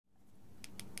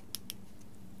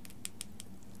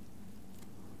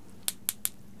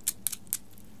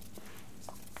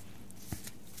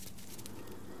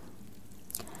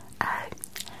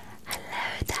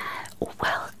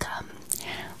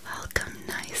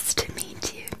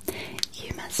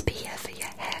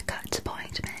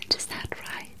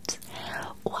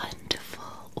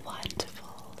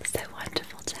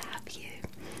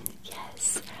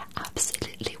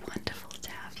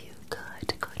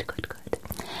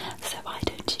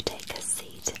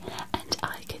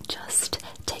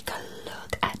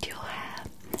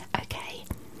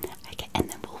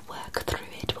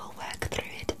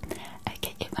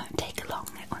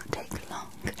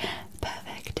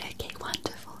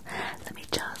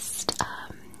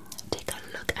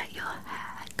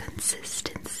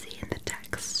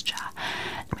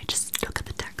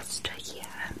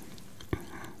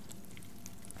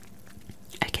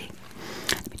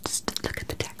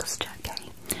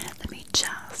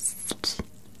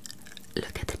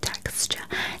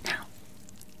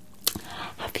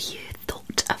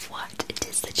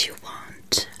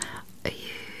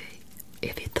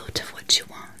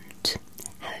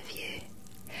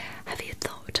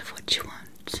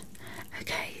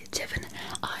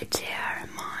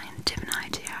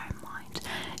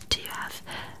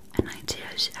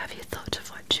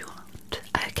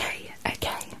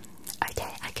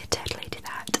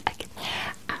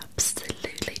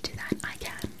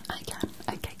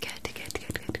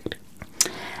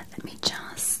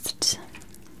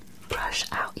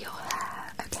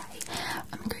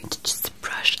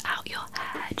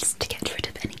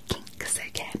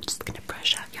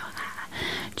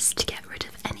just to get rid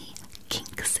of any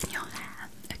kinks in your hair.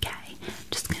 Okay,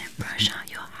 just gonna brush out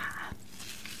your hair.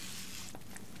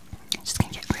 Just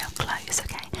gonna get real close,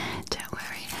 okay? Don't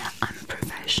worry, I'm a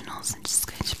professional, so I'm just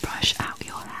going to brush out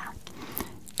your hair.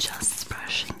 Just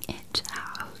brushing it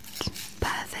out.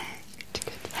 Perfect.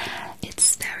 Good.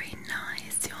 It's very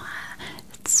nice, your hair.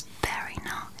 It's very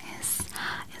nice.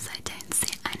 Yes, I don't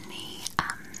see any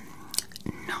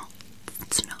knots.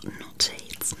 It's not naughty.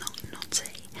 It's not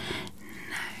naughty.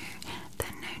 No.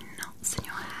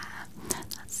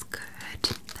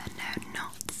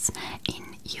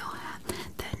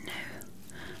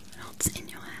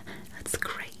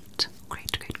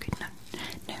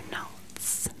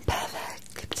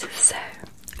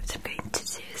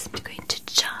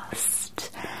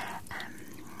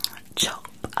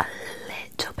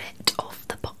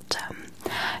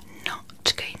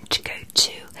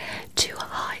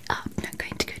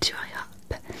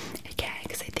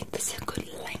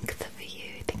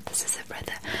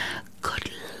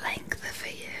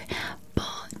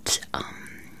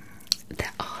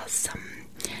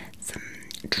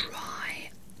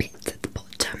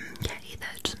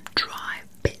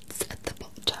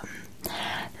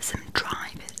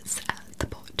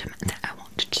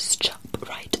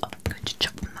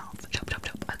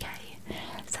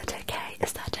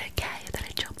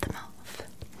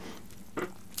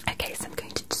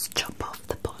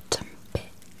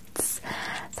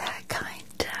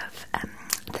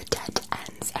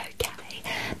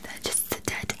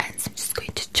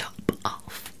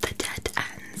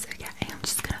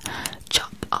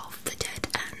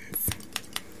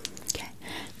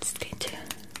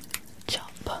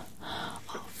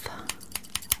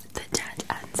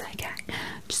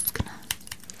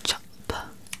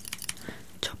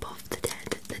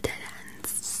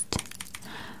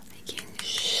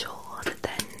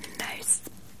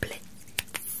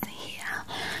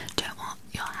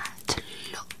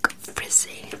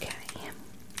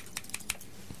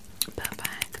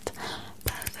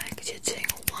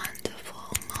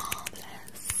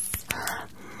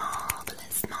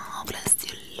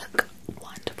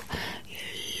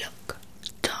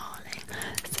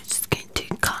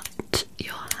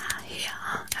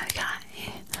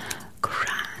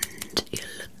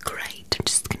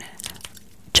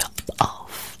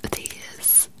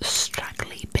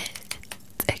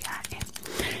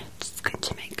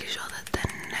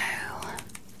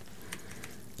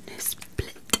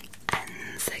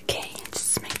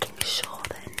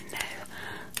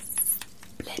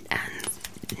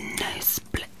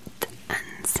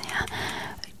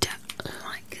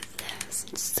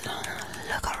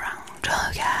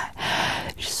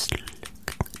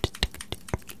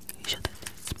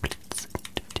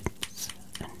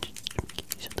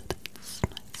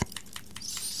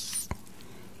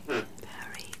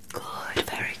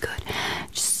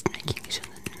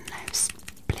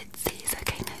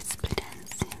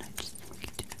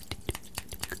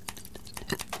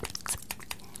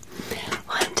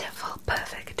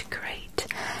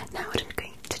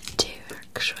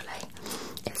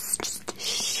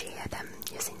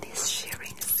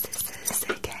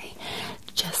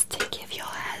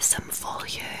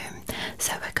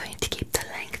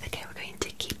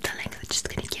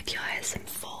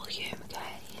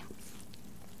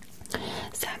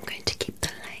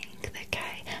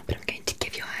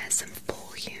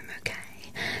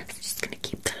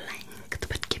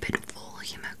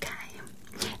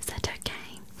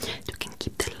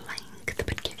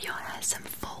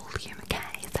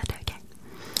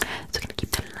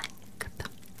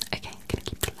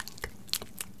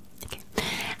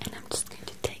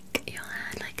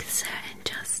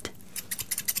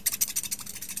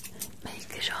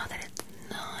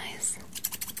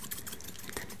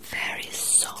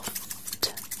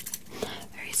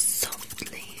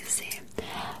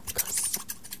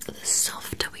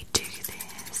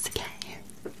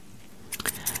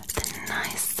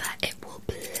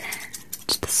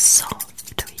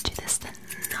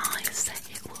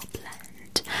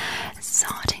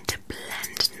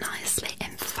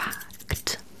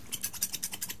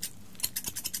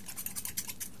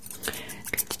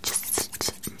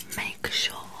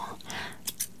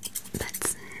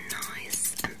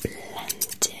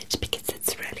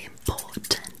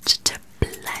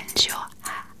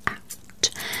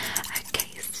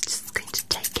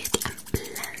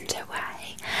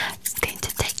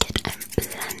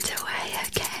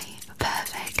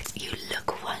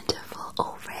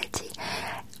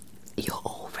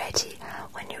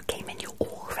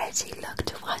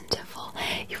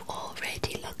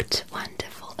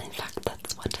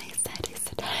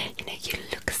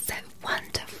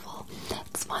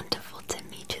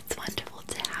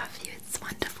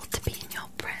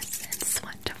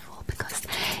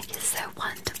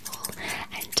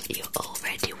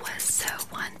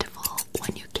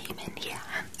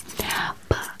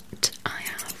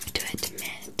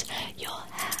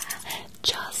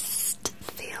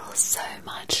 so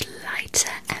much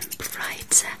lighter and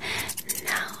brighter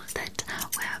now that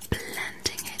we're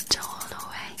blending it all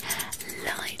away.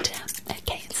 Lighter,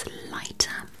 okay, it's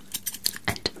lighter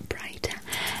and brighter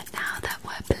now that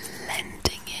we're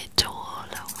blending it all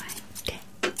away. Okay,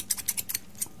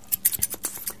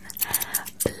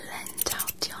 blend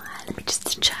out your hair. Let me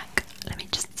just check. Let me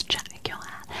just check your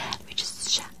hair. Let me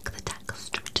just check the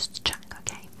texture. Just check,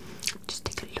 okay? Just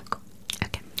take a look.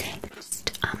 Okay.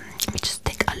 Let me just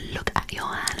take a look at your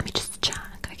hair. Let me just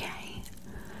check, okay?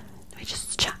 Let me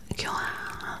just check your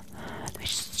hair. Let me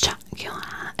just check your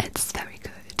hair. It's very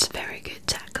good. Very good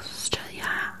texture.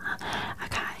 Yeah.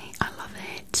 Okay. I love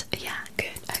it. Yeah.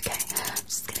 Good. Okay. I'm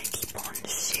just gonna keep on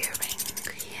shearing.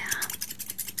 Yeah.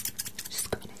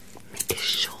 Just gonna make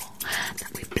sure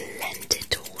that we blend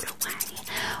it all away.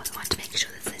 We want to make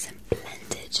sure this isn't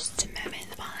blended. Just a moment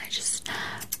while I just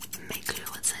make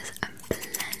sure it says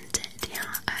blended.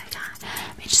 Yeah, okay.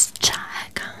 Let me just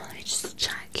check. Let me just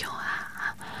check your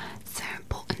hair. It's so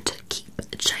important to keep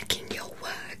checking your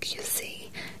work, you see,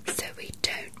 so we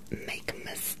don't make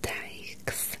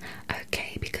mistakes.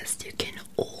 Okay, because you can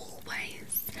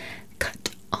always cut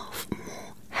off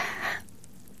more hair,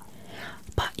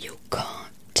 but you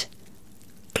can't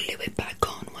glue it back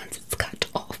on once it's cut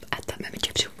off. At that moment, you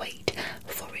have to wait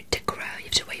for it to grow. You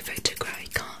have to wait for it to grow. You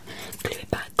can't glue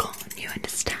it back on. You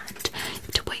understand? You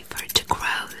have to wait for it to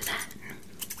grow then.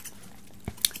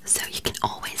 So you can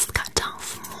always cut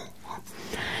off more.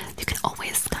 You can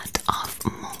always cut off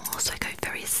more. So I go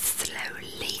very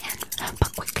slowly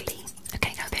but quickly.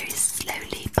 Okay, go very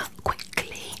slowly but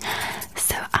quickly.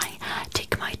 So I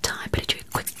take my time, but I do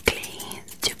it quickly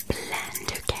to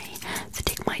blend. Okay, so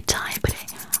take my time, but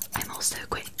I'm also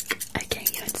quick. Okay,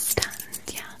 you understand?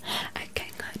 Yeah. Okay,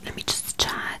 good. Let me just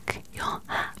check your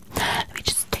hair. Let me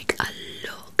just take a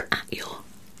look at your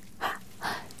hair.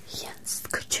 Yes,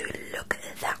 could you look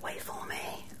that way for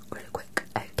me? Really quick.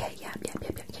 Okay, yeah.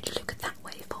 Could you look that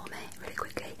way for me? Really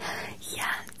quickly.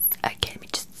 Yes. Okay, let me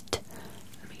just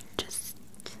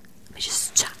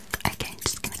check. Okay,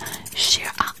 just gonna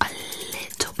shear out a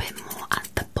little bit more at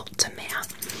the bottom here.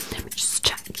 Let me just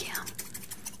check here.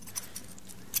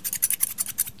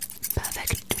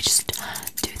 Perfect. Let me just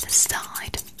do the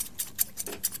side.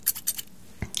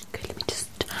 Okay, let me just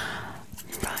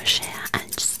brush here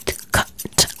and just cut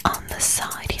on the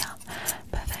side here.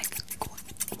 Perfect.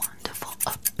 Wonderful.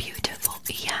 Oh, beautiful.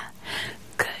 Yeah.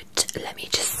 Good. Let me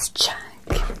just check.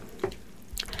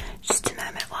 Just a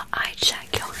moment while I check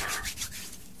your hair.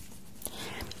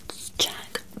 Just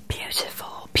check.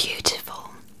 Beautiful.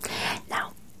 Beautiful.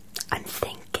 Now, I'm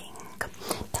thinking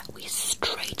that we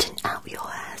straighten out your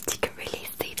hair so you can really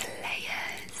see the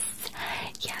layers.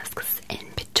 Yes, because it's in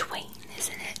between,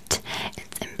 isn't it?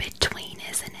 It's in between,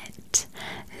 isn't it?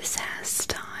 This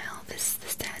hairstyle, this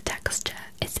hair texture,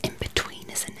 it's in between,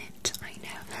 isn't it? I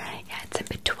know. Yeah, it's in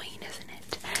between, isn't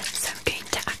it? So I'm going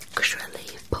to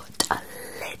actually put a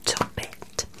little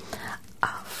bit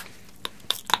of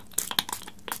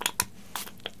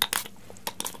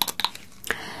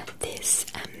this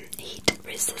heat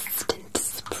resistant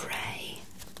spray.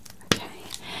 Okay,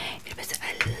 it was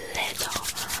a little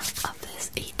of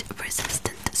this heat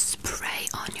resistant spray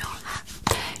on your hair.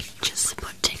 Just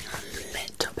putting a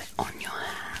little bit on your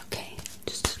hair. Okay,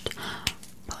 just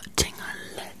putting a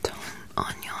little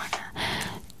on your hair.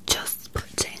 Just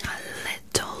putting a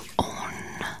little on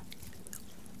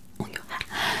your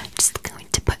hair. Just going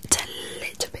to put a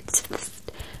little bit of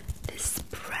this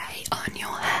spray on your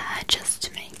hair just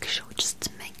to make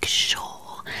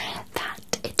sure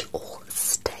that it all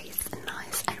stays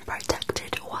nice and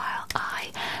protected while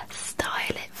I style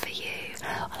it for you.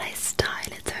 While I style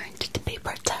it, it's going to be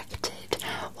protected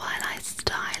while I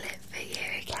style it for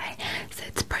you, okay? So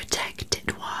it's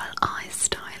protected while I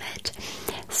style it.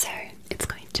 So it's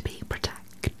going to be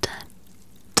protected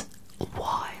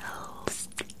whilst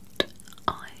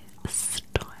I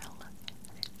style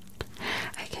it.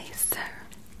 Okay, so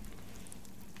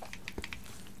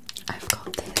I've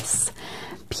got this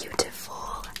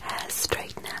beautiful hair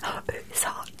straightener. Oh, it's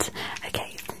hot.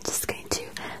 Okay, I'm just going to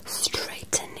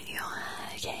straighten your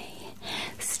hair, okay?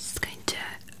 So just going to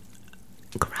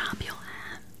grab your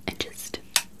hair and just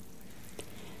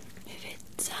move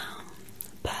it down.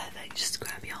 Perfect. Just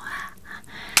grab your hair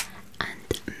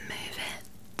and move it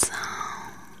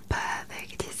down.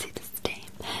 Perfect. You see the steam?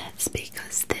 It's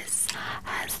because this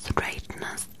hair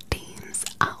straightener steams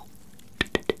out.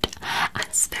 And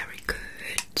it's very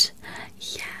good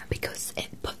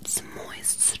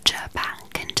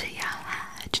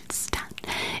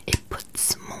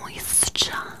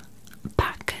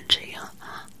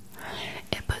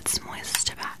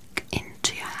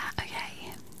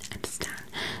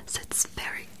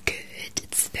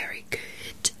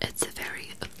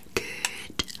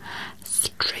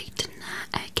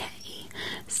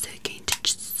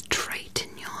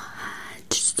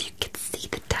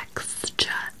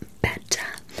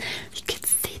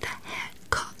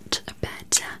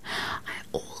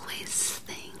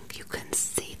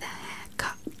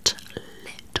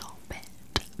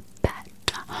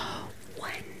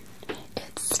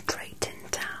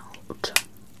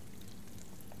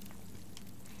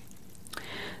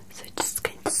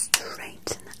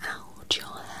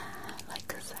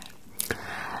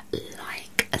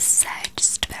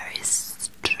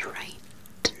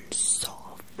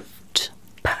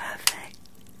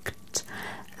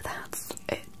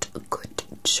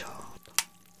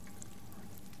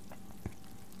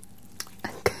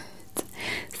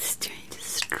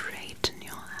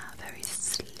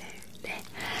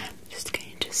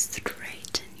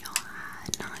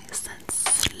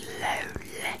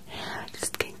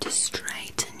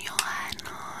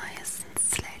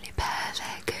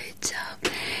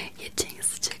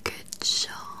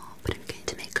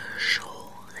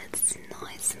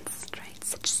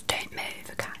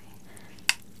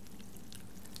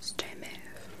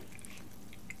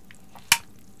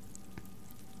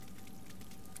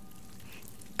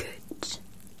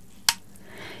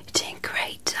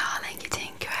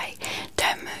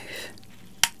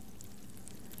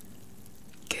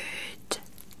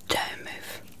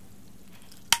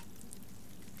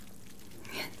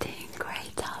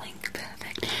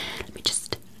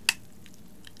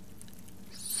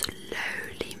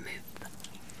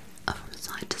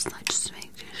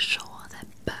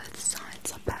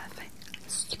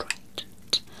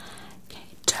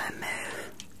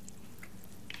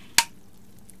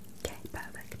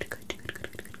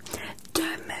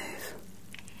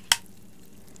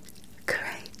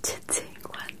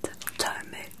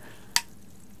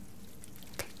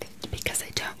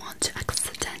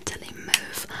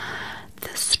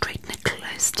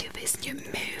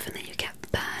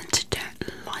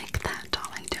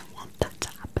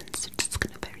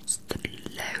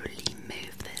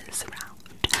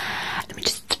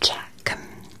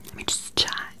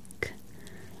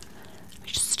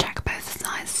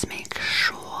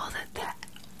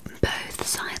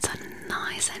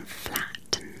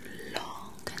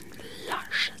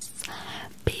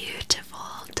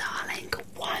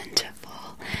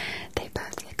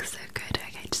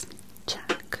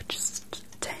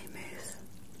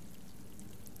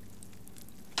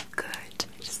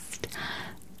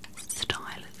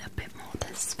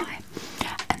this way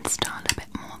and start a bit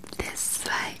more this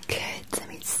way. Good. Let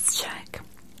me just check.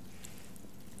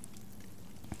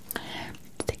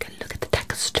 Take a look at the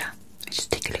texture.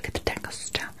 Just take a look at the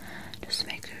texture. Just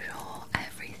make sure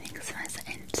everything's nice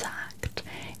and intact.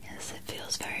 Yes, it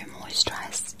feels very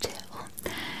moisturized still.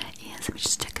 Yes, let me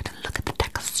just take a look at the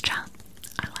texture.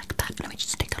 I like that. Let me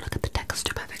just take a look at the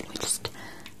texture. Perfect. Let me just.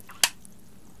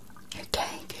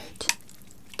 Okay, good.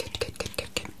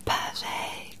 Good.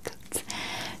 Perfect.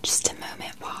 Just a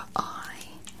moment while I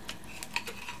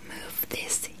move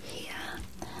this here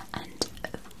and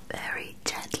very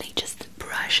gently just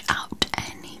brush out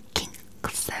any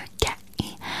kinks,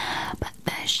 okay? But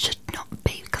there should not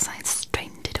be because I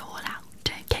strained it all out,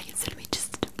 okay? So let me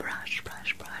just brush.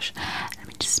 Let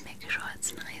me just make sure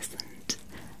it's nice and,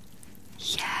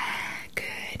 yeah,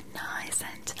 good, nice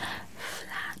and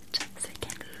flat, so you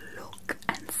can look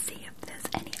and see if there's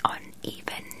any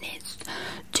unevenness.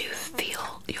 Do you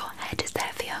feel your head is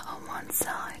heavier on one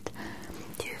side?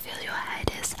 Do you feel your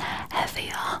head is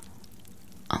heavier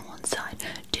on one side?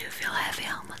 Do you feel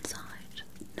heavier on one side?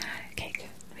 No? Okay, good.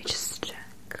 Let me just check.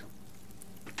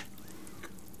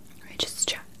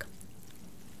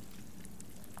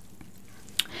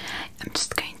 I'm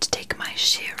just going to take my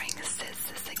shearing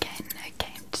scissors again.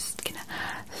 Okay, I'm just gonna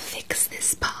fix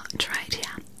this part right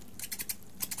here.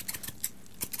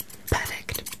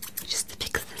 Perfect. Just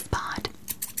fix this part.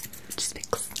 Just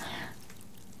fix.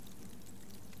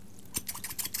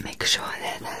 Make sure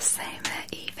they're the same, they're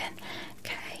even.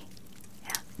 Okay.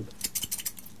 Yeah.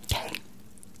 Okay.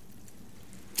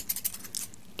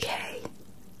 Okay.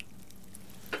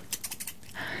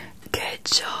 Good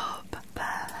job.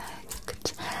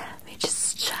 Perfect. Let me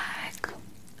just check.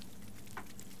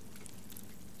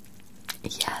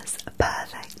 Yes,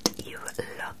 perfect. You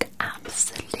look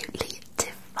absolutely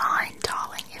divine,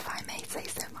 darling, if I may say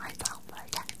so myself,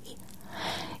 okay?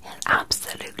 Yes,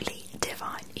 absolutely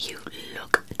divine. You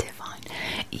look divine.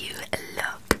 You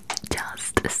look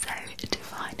just so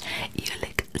divine. You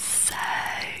look so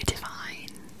divine.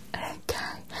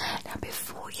 Okay. Now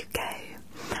before you go,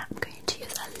 I'm going to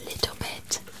use a little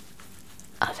bit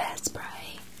of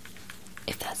hairspray,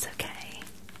 if that's okay.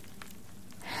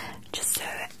 Just so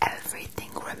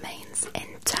everything remains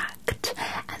intact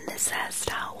and this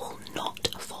hairstyle will not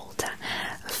falter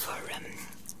for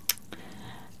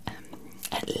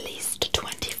at least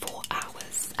 24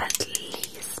 hours. At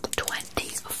least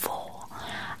 24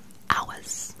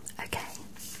 hours. Okay.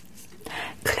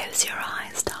 Close your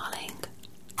eyes, darling.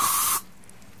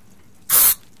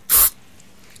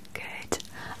 Good.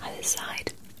 Other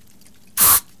side.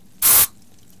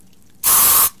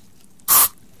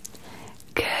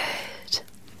 Good.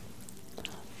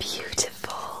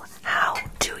 Beautiful. How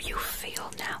do you feel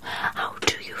now? How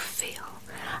do you feel?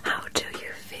 How do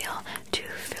you feel? Do you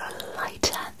feel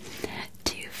lighter?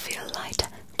 Do you feel lighter?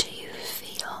 Do you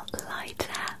feel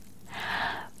lighter?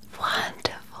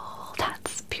 Wonderful.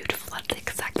 That's beautiful. That's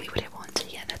exactly what I want to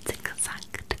hear. That's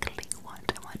exactly what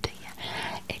I want to hear.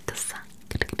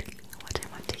 Exactly what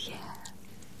I want to hear.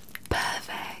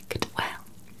 Perfect. Well,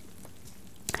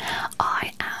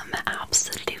 I am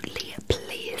absolutely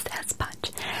pleased as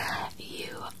punch.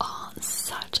 You are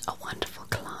such a wonderful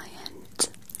client.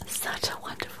 Such a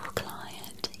wonderful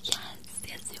client.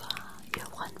 Yes, you are. You're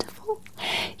wonderful.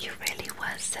 You really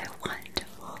were so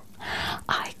wonderful.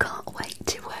 I can't wait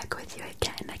to work with you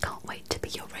again. I can't wait to be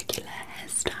your regular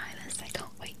hairstylist. I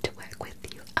can't wait to work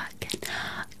with you again.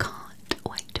 Can't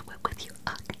wait to work with you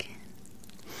again.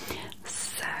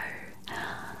 So,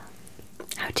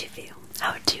 how do you feel?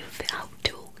 How do you feel? How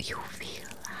do you feel?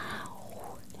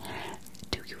 How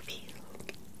do you feel?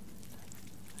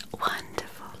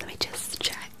 Wonderful. Let me just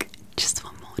check just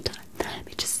one more time. Let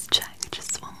me just check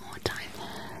just one more time.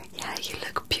 Yeah, you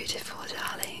look